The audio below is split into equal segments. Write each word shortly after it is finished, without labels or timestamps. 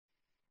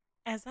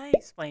As I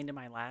explained in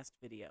my last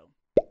video,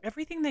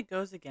 everything that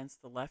goes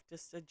against the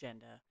leftist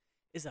agenda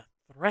is a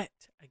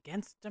threat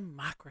against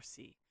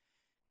democracy,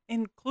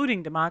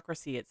 including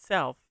democracy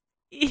itself,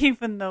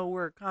 even though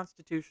we're a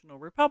constitutional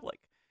republic.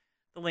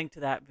 The link to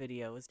that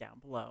video is down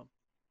below.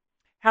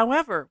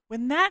 However,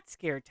 when that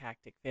scare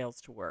tactic fails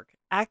to work,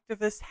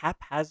 activists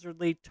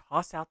haphazardly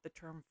toss out the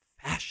term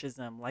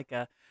fascism like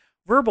a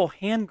verbal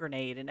hand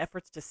grenade in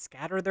efforts to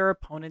scatter their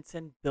opponents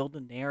and build a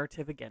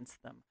narrative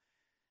against them.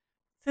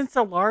 Since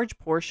a large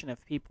portion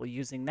of people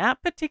using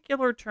that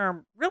particular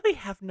term really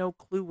have no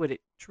clue what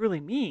it truly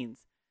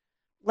means,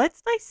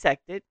 let's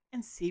dissect it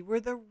and see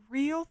where the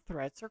real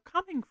threats are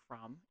coming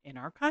from in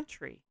our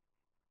country.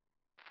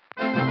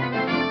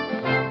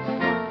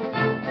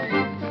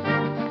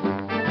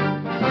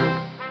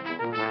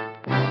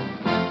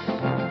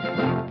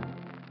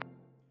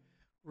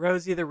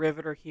 Rosie the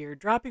Riveter here,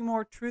 dropping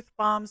more truth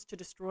bombs to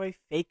destroy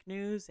fake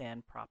news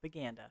and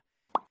propaganda.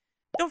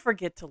 Don't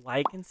forget to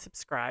like and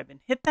subscribe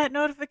and hit that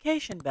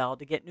notification bell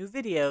to get new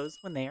videos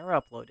when they are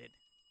uploaded.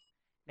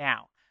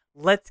 Now,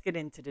 let's get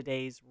into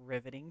today's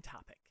riveting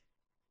topic.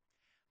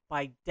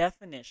 By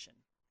definition,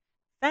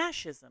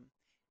 fascism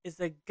is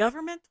a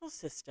governmental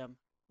system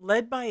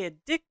led by a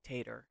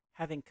dictator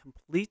having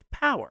complete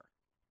power,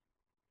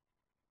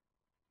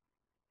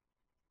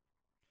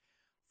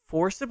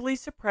 forcibly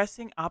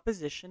suppressing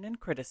opposition and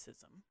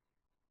criticism,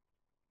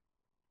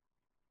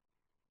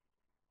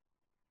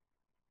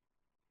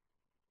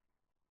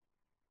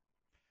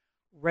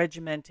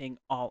 regimenting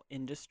all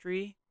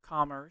industry,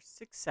 commerce,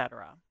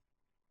 etc.,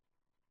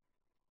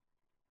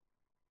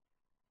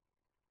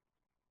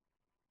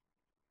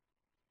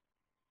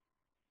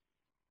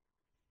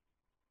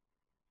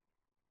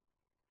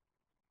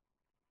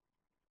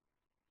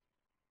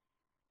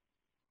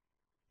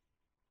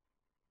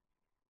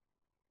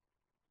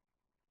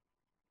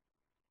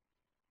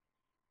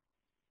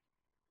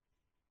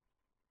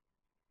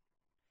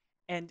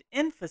 and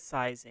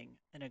emphasizing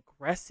an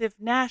aggressive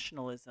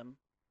nationalism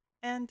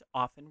and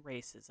often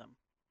racism.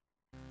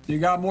 You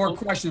got more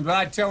questions, but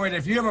I tell you,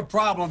 if you have a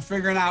problem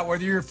figuring out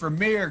whether you're for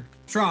me or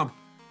Trump,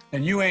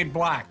 then you ain't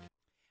black.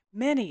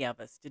 Many of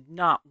us did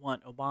not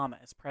want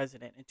Obama as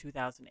president in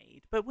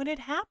 2008, but when it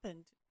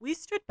happened, we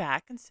stood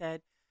back and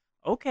said,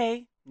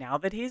 okay, now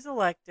that he's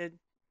elected,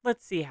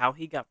 let's see how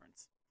he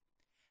governs.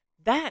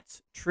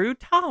 That's true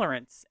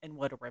tolerance and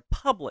what a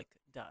republic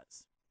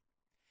does.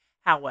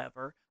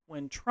 However,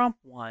 when Trump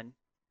won,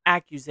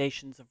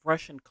 accusations of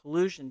Russian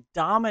collusion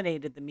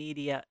dominated the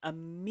media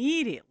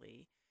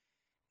immediately,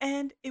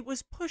 and it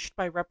was pushed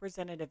by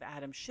Representative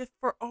Adam Schiff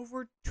for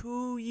over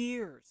 2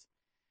 years.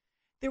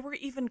 There were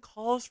even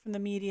calls from the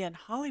media in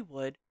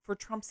Hollywood for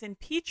Trump's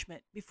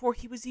impeachment before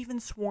he was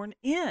even sworn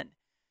in,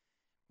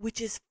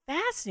 which is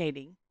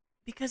fascinating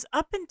because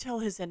up until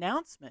his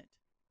announcement,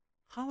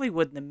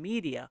 Hollywood and the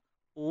media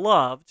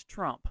loved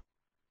Trump.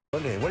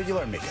 Okay, what did you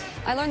learn, Mickey?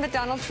 I learned that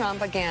Donald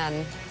Trump,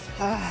 again,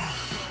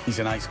 He's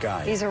a nice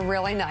guy. he's a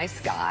really nice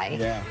guy.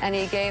 Yeah. And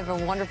he gave a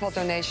wonderful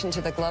donation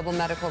to the Global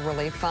Medical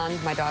Relief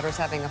Fund. My daughter's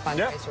having a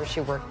fundraiser.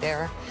 She worked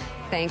there.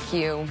 Thank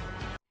you.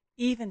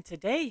 Even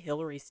today,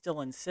 Hillary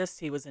still insists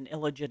he was an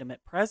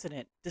illegitimate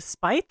president,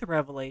 despite the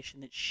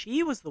revelation that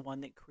she was the one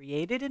that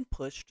created and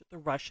pushed the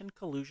Russian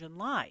collusion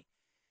lie.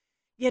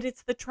 Yet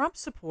it's the Trump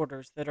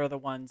supporters that are the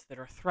ones that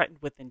are threatened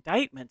with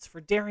indictments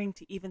for daring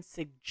to even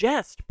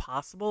suggest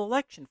possible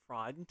election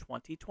fraud in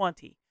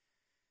 2020.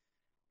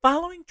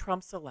 Following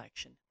Trump's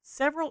election,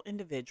 several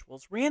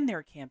individuals ran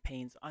their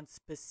campaigns on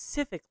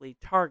specifically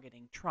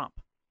targeting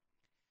Trump.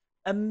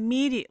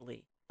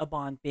 Immediately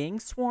upon being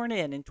sworn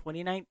in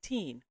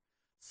 2019,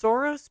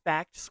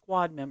 Soros-backed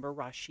squad member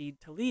Rashid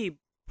Tlaib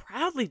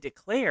proudly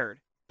declared,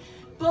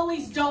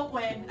 bullies don't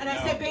win. And I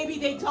said, baby,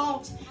 they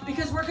don't.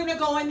 Because we're going to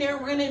go in there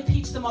and we're going to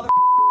impeach the mother.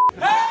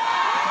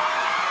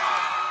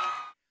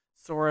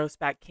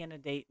 Soros-backed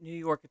candidate New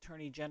York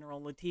Attorney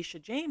General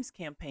Letitia James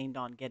campaigned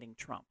on getting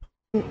Trump.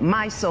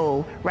 My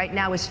soul right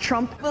now is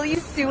Trump. Will you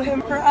sue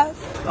him for us?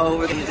 Oh,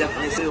 we're going to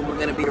definitely sue him. We're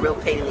going to be a real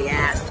pain in the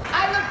ass.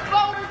 I look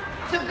forward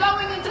to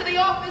going into the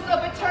office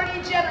of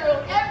Attorney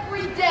General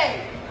every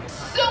day,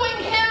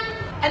 suing him,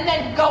 and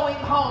then going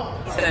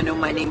home. He said I know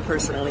my name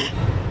personally.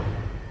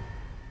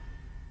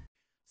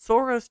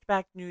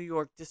 Soros-backed New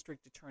York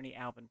District Attorney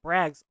Alvin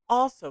Braggs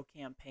also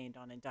campaigned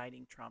on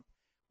indicting Trump,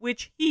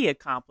 which he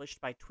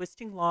accomplished by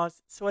twisting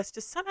laws so as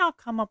to somehow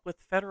come up with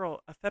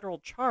a federal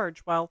charge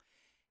while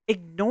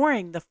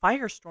ignoring the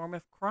firestorm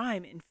of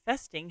crime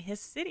infesting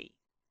his city.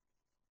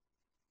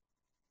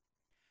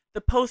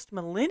 The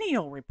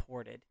Post-Millennial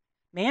reported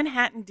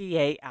Manhattan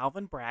DA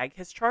Alvin Bragg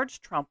has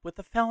charged Trump with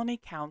the felony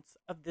counts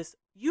of this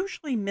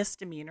usually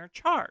misdemeanor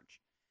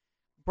charge.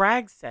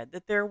 Bragg said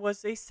that there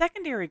was a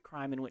secondary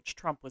crime in which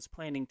Trump was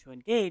planning to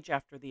engage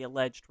after the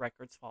alleged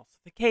records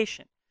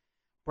falsification.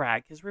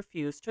 Bragg has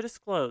refused to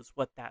disclose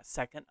what that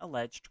second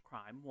alleged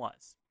crime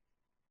was.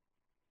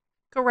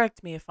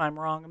 Correct me if I'm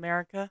wrong,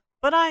 America,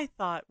 but I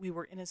thought we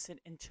were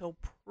innocent until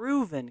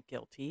proven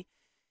guilty,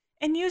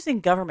 And using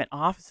government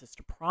offices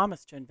to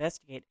promise to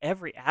investigate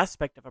every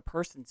aspect of a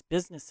person's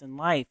business and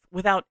life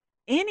without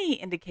any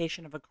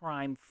indication of a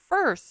crime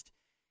first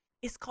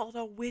is called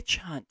a witch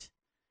hunt.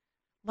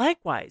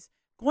 Likewise,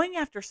 going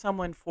after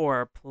someone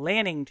for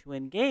planning to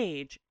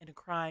engage in a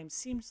crime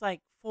seems like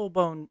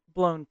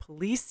full-blown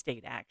police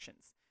state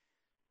actions.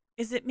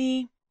 Is it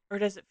me, or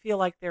does it feel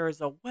like there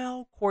is a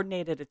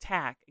well-coordinated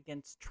attack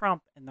against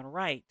Trump and the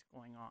right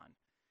going on?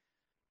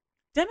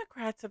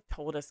 Democrats have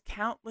told us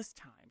countless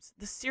times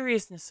the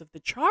seriousness of the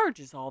charge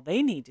is all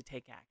they need to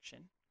take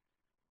action.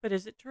 But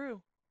is it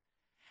true?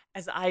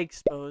 As I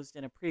exposed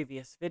in a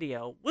previous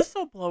video,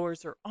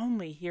 whistleblowers are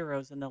only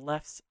heroes in the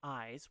left's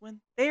eyes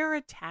when they're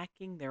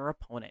attacking their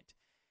opponent.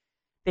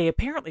 They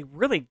apparently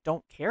really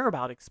don't care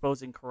about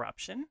exposing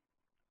corruption.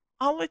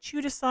 I'll let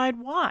you decide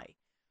why.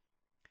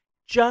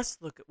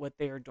 Just look at what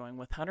they are doing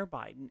with Hunter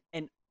Biden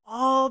and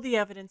all the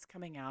evidence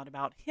coming out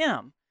about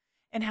him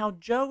and how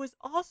Joe is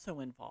also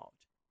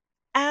involved,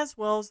 as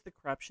well as the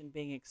corruption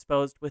being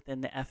exposed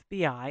within the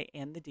FBI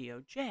and the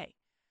DOJ.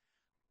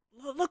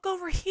 Look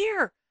over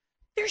here.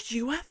 There's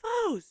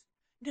UFOs.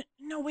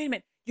 No, wait a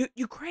minute.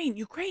 Ukraine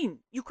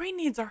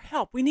needs our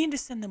help. We need to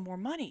send them more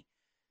money.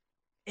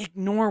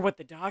 Ignore what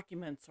the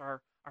documents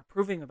are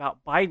proving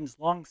about Biden's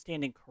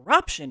longstanding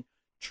corruption.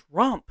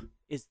 Trump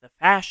is the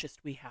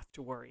fascist we have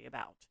to worry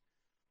about.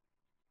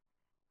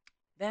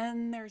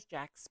 Then there's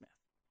Jack Smith,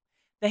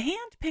 the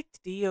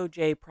hand-picked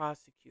DOJ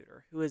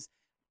prosecutor who is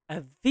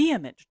a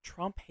vehement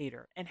Trump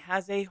hater and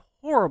has a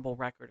horrible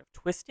record of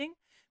twisting,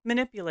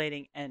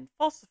 manipulating, and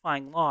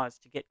falsifying laws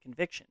to get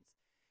convictions,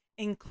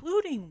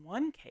 including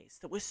one case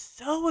that was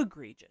so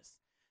egregious,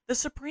 the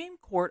Supreme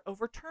Court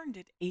overturned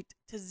it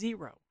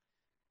 8-0.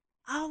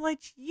 I'll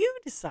let you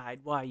decide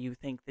why you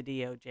think the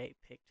DOJ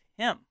picked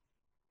him.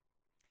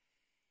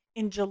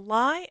 In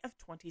July of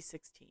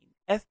 2016,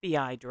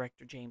 FBI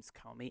Director James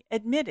Comey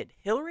admitted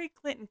Hillary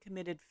Clinton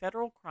committed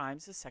federal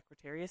crimes as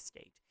Secretary of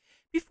State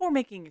before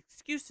making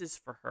excuses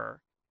for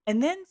her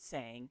and then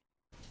saying,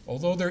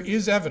 although there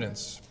is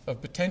evidence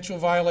of potential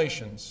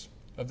violations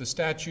of the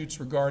statutes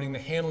regarding the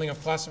handling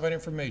of classified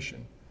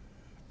information,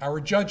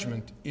 our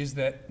judgment is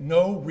that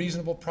no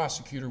reasonable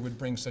prosecutor would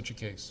bring such a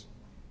case.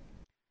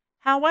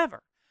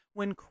 However,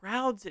 when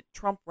crowds at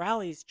Trump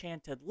rallies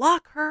chanted,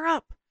 "Lock her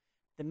up,"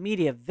 the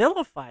media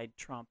vilified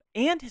Trump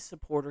and his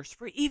supporters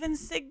for even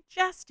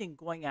suggesting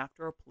going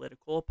after a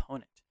political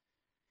opponent.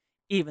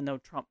 Even though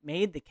Trump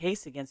made the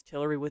case against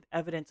Hillary with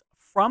evidence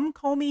from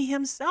Comey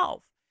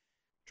himself,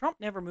 Trump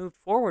never moved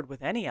forward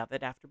with any of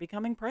it after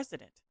becoming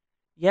president.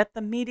 Yet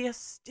the media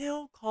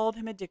still called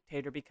him a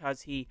dictator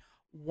because he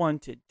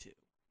wanted to.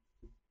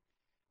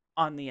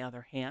 On the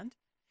other hand,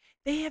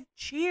 they have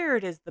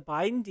cheered as the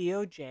Biden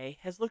DOJ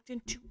has looked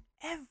into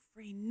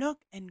every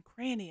nook and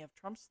cranny of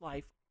Trump's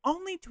life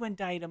only to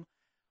indict him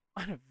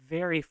on a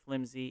very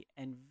flimsy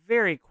and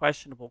very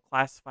questionable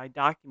classified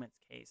documents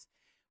case,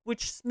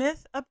 which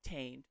Smith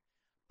obtained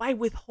by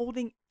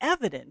withholding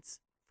evidence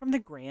from the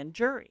grand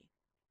jury.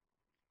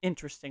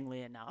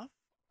 Interestingly enough,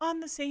 on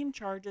the same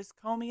charges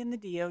Comey and the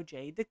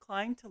DOJ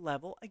declined to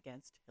level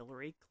against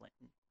Hillary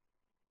Clinton.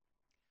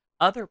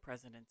 Other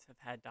presidents have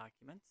had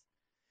documents.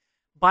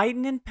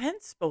 Biden and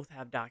Pence both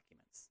have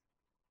documents,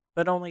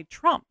 but only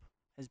Trump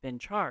has been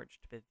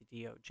charged by the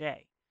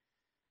DOJ.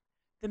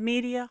 The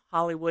media,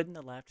 Hollywood, and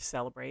the left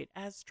celebrate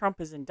as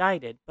Trump is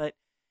indicted, but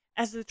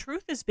as the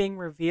truth is being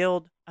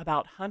revealed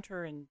about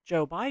Hunter and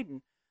Joe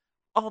Biden,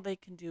 all they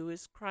can do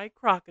is cry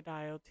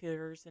crocodile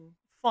tears and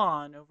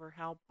fawn over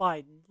how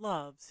Biden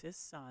loves his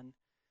son.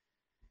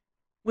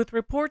 With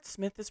reports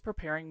Smith is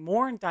preparing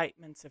more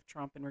indictments of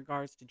Trump in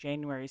regards to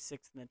January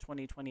 6th in the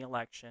 2020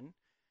 election,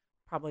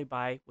 probably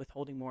by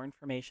withholding more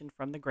information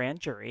from the grand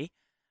jury,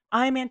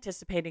 I'm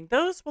anticipating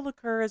those will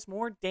occur as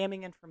more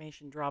damning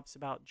information drops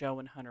about Joe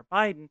and Hunter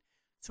Biden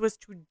so as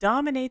to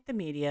dominate the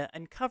media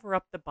and cover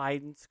up the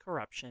Biden's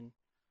corruption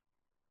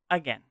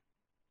again.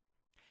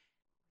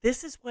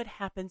 This is what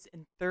happens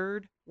in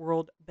third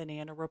world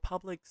banana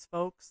republics,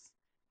 folks,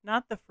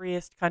 not the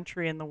freest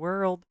country in the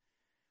world.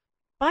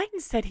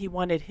 Biden said he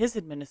wanted his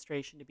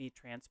administration to be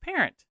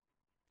transparent.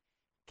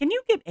 Can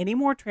you get any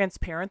more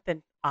transparent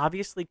than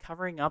obviously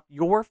covering up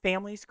your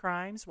family's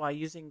crimes while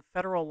using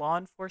federal law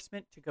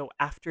enforcement to go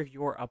after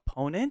your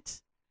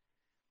opponent?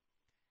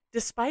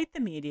 Despite the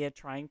media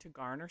trying to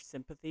garner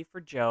sympathy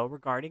for Joe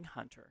regarding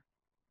Hunter,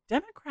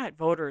 Democrat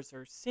voters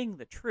are seeing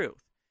the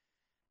truth.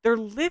 They're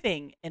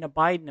living in a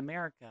Biden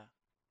America,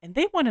 and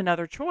they want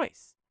another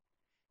choice.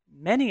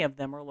 Many of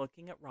them are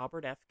looking at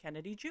Robert F.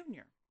 Kennedy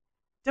Jr.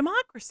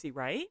 Democracy,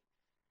 right?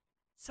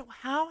 So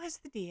how has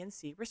the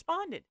DNC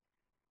responded?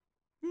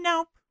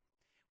 Nope.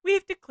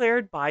 We've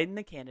declared Biden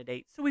the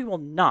candidate, so we will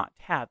not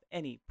have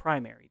any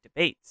primary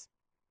debates.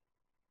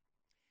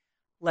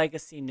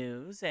 Legacy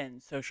news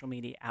and social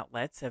media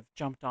outlets have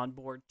jumped on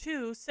board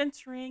too,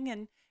 censoring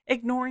and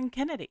ignoring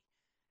Kennedy.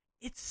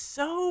 It's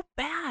so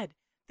bad.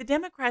 The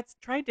Democrats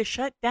tried to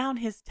shut down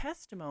his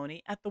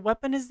testimony at the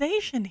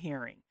weaponization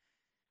hearing.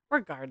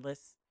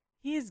 Regardless,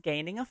 he is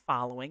gaining a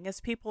following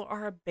as people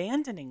are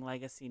abandoning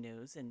legacy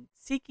news and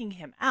seeking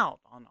him out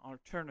on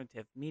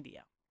alternative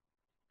media.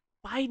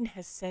 Biden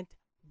has sent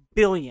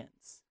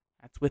billions,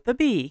 that's with a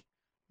B,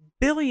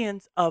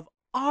 billions of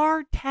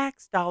our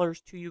tax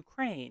dollars to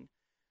Ukraine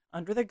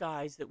under the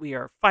guise that we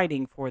are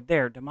fighting for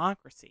their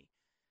democracy.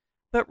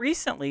 But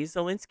recently,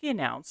 Zelensky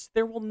announced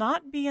there will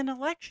not be an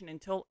election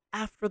until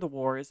after the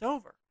war is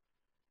over.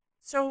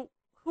 So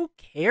who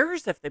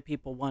cares if the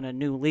people want a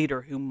new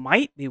leader who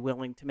might be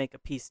willing to make a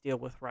peace deal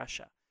with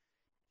Russia?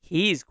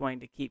 He's going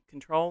to keep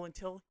control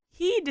until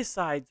he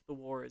decides the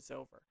war is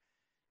over.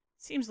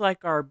 Seems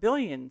like our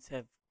billions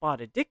have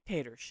bought a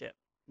dictatorship,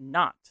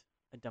 not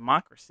a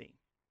democracy.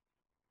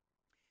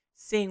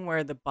 Seeing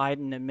where the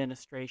Biden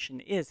administration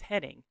is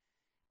heading,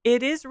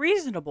 it is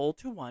reasonable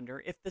to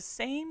wonder if the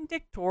same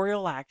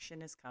dictatorial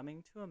action is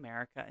coming to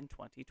America in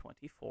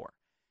 2024.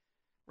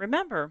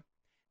 Remember,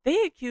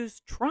 they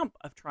accused Trump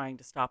of trying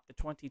to stop the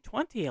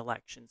 2020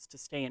 elections to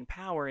stay in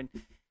power, and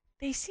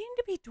they seem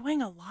to be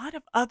doing a lot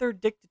of other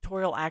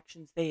dictatorial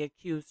actions they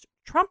accused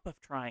Trump of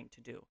trying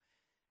to do.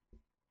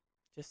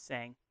 Just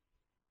saying.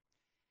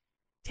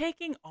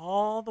 Taking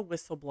all the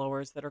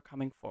whistleblowers that are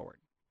coming forward,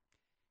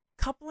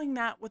 coupling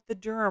that with the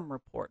Durham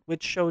report,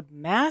 which showed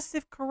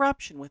massive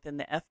corruption within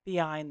the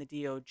FBI and the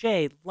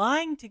DOJ,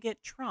 lying to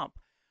get Trump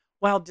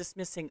while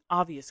dismissing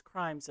obvious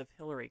crimes of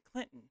Hillary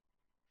Clinton,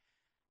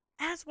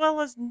 as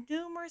well as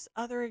numerous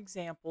other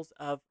examples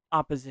of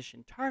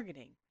opposition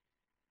targeting,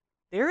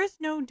 there is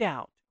no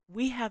doubt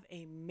we have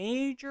a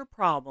major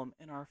problem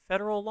in our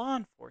federal law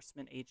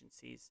enforcement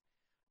agencies,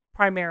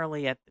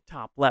 primarily at the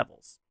top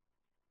levels.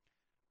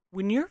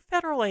 When your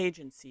federal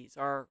agencies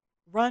are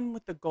run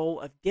with the goal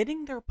of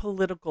getting their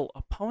political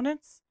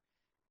opponents,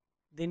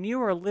 then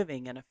you are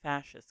living in a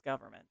fascist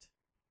government.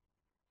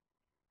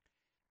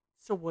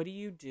 So what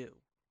do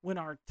when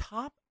our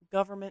top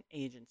government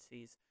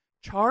agencies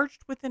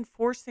charged with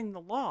enforcing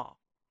the law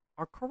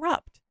are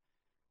corrupt?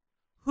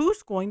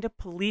 Who's going to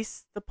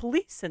police the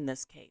police in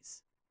this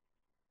case?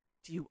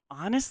 Do you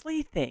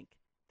honestly think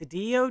the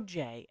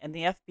DOJ and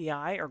the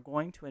FBI are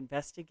going to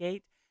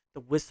investigate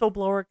the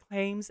whistleblower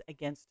claims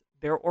against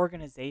their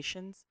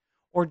organizations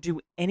or do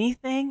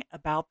anything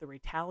about the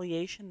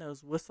retaliation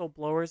those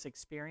whistleblowers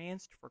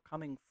experienced for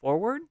coming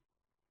forward?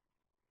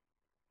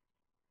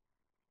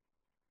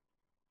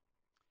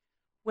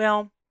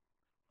 Well,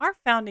 our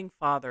founding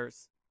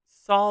fathers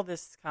saw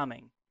this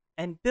coming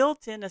and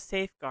built in a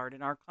safeguard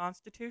in our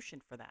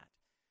Constitution for that.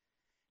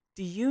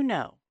 Do you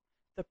know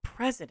the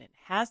president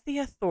has the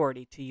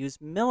authority to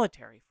use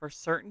military for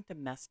certain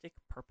domestic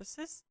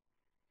purposes?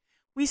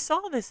 We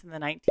saw this in the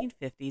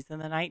 1950s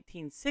and the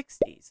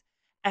 1960s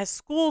as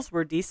schools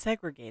were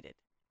desegregated,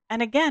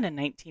 and again in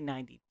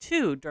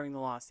 1992 during the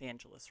Los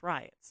Angeles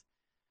riots.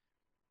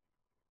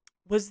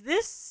 Was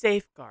this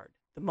safeguard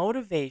the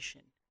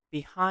motivation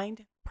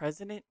behind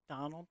President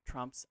Donald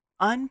Trump's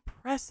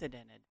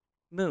unprecedented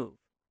move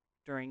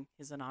during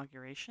his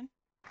inauguration?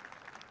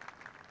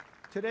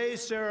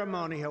 Today's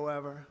ceremony,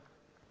 however,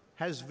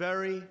 has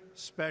very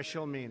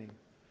special meaning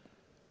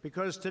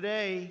because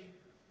today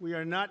we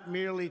are not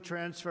merely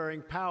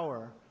transferring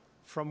power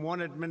from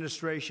one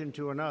administration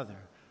to another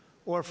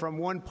or from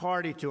one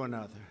party to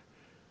another,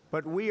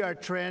 but we are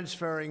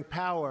transferring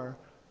power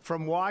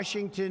from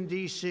Washington,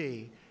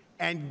 D.C.,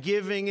 and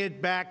giving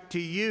it back to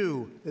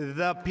you,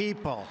 the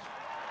people.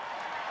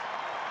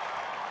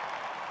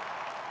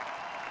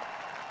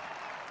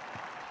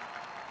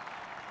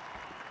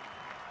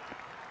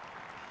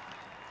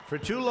 For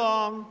too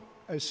long,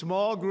 a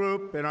small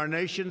group in our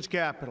nation's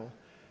capital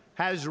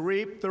has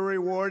reaped the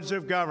rewards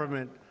of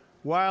government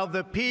while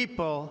the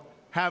people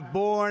have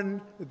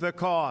borne the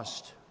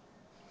cost.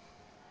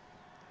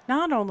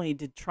 Not only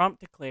did Trump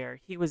declare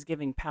he was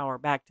giving power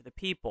back to the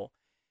people,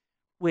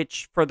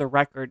 which, for the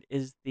record,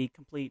 is the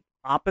complete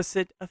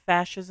opposite of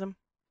fascism,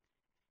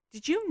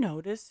 did you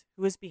notice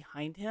who is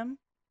behind him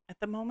at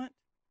the moment?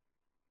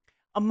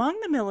 Among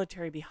the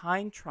military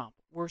behind Trump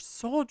were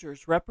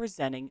soldiers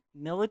representing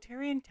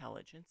military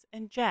intelligence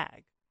and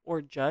JAG,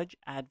 or Judge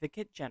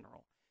Advocate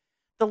General,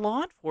 the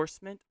law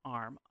enforcement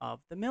arm of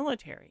the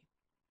military.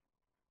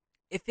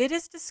 If it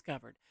is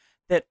discovered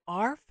that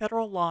our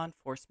federal law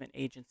enforcement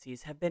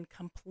agencies have been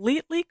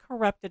completely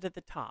corrupted at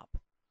the top,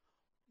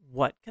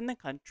 what can the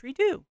country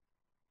do?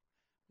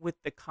 With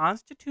the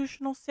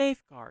constitutional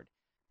safeguard,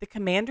 the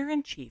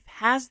commander-in-chief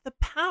has the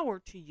power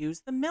to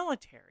use the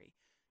military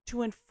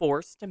to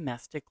enforce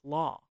domestic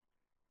law,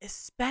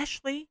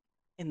 especially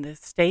in the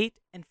state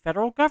and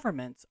federal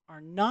governments are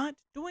not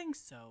doing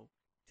so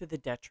to the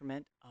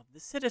detriment of the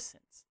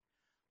citizens,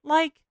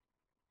 like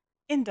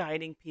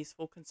indicting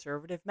peaceful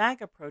conservative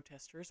MAGA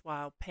protesters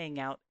while paying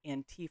out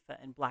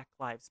Antifa and Black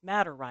Lives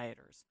Matter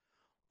rioters,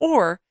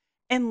 or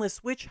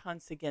endless witch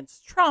hunts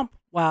against Trump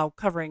while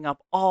covering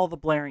up all the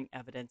blaring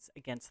evidence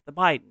against the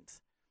Bidens.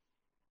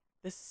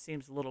 This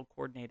seems a little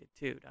coordinated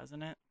too,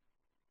 doesn't it?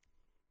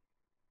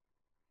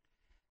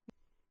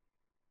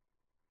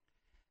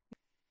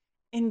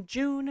 In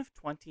June of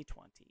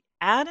 2020,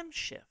 Adam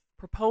Schiff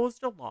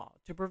proposed a law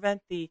to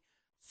prevent the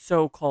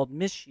so-called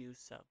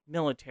misuse of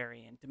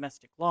military and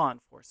domestic law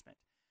enforcement,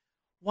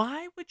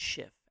 why would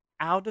Schiff,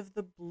 out of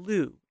the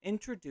blue,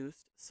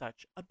 introduce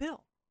such a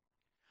bill?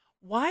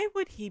 Why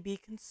would he be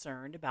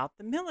concerned about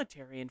the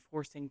military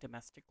enforcing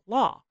domestic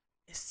law,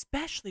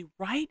 especially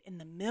right in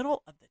the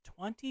middle of the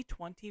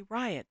 2020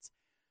 riots,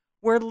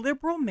 where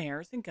liberal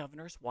mayors and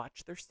governors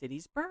watched their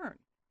cities burn?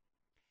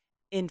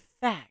 In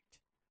fact,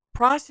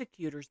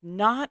 prosecutors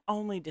not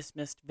only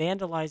dismissed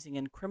vandalizing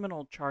and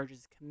criminal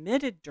charges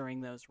committed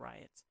during those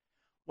riots,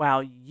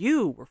 while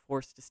you were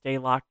forced to stay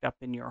locked up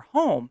in your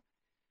home,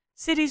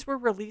 cities were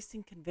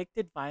releasing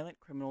convicted violent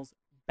criminals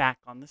back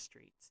on the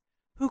streets,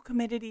 who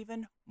committed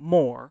even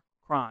more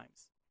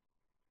crimes.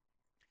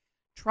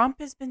 Trump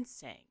has been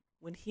saying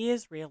when he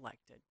is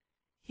reelected,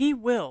 he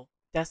will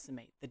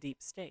decimate the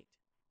deep state.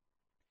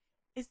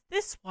 Is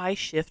this why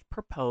Schiff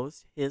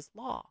proposed his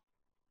law?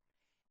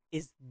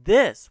 Is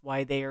this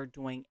why they are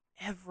doing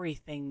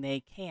everything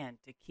they can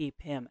to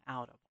keep him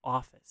out of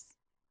office?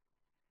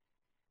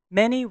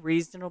 Many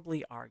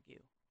reasonably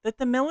argue that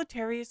the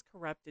military is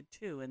corrupted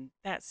too, and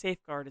that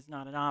safeguard is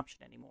not an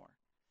option anymore.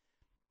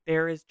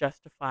 There is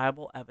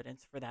justifiable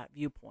evidence for that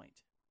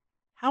viewpoint.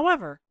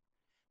 However,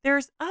 there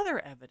is other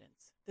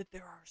evidence that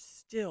there are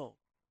still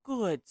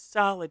good,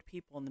 solid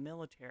people in the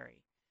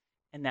military,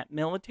 and that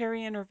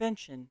military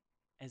intervention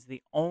is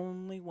the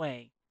only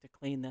way to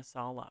clean this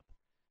all up.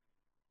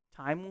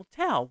 Time will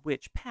tell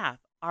which path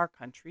our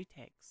country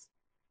takes.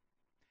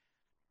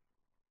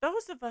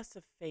 Those of us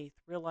of faith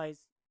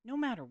realize no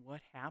matter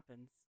what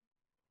happens,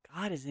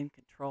 God is in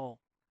control.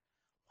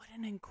 What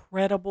an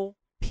incredible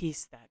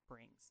peace that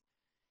brings.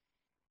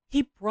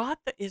 He brought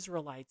the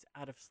Israelites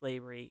out of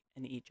slavery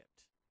in Egypt.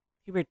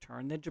 He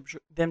returned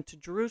them to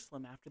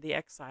Jerusalem after the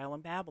exile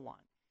in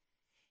Babylon.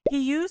 He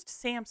used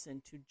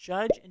Samson to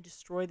judge and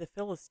destroy the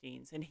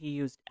Philistines, and he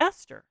used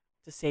Esther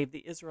to save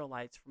the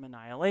Israelites from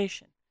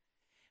annihilation.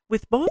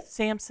 With both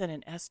Samson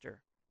and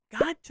Esther,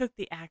 God took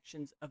the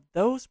actions of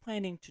those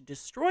planning to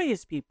destroy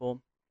his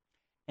people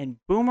and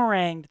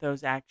boomeranged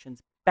those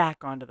actions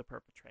back onto the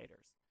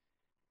perpetrators.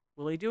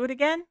 Will he do it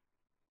again?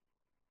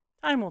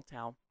 Time will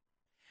tell.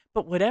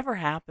 But whatever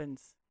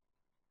happens,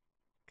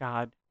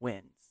 God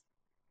wins.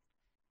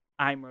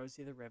 I'm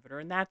Rosie the Riveter,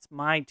 and that's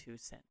my 2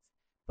 cents.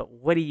 But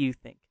what do you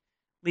think?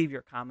 Leave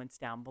your comments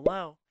down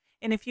below.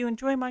 And if you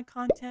enjoy my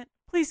content,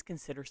 please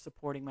consider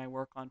supporting my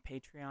work on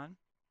Patreon.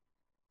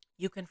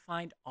 You can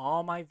find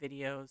all my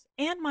videos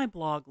and my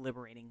blog,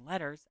 Liberating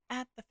Letters,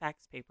 at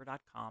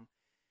thefaxpaper.com.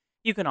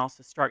 You can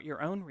also start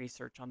your own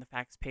research on the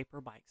Fax Paper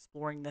by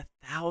exploring the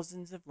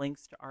thousands of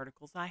links to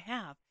articles I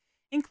have,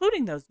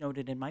 including those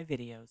noted in my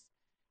videos.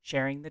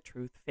 Sharing the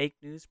truth fake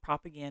news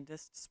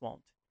propagandists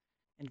won't.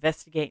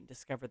 Investigate and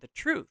discover the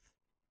truth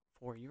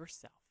for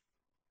yourself.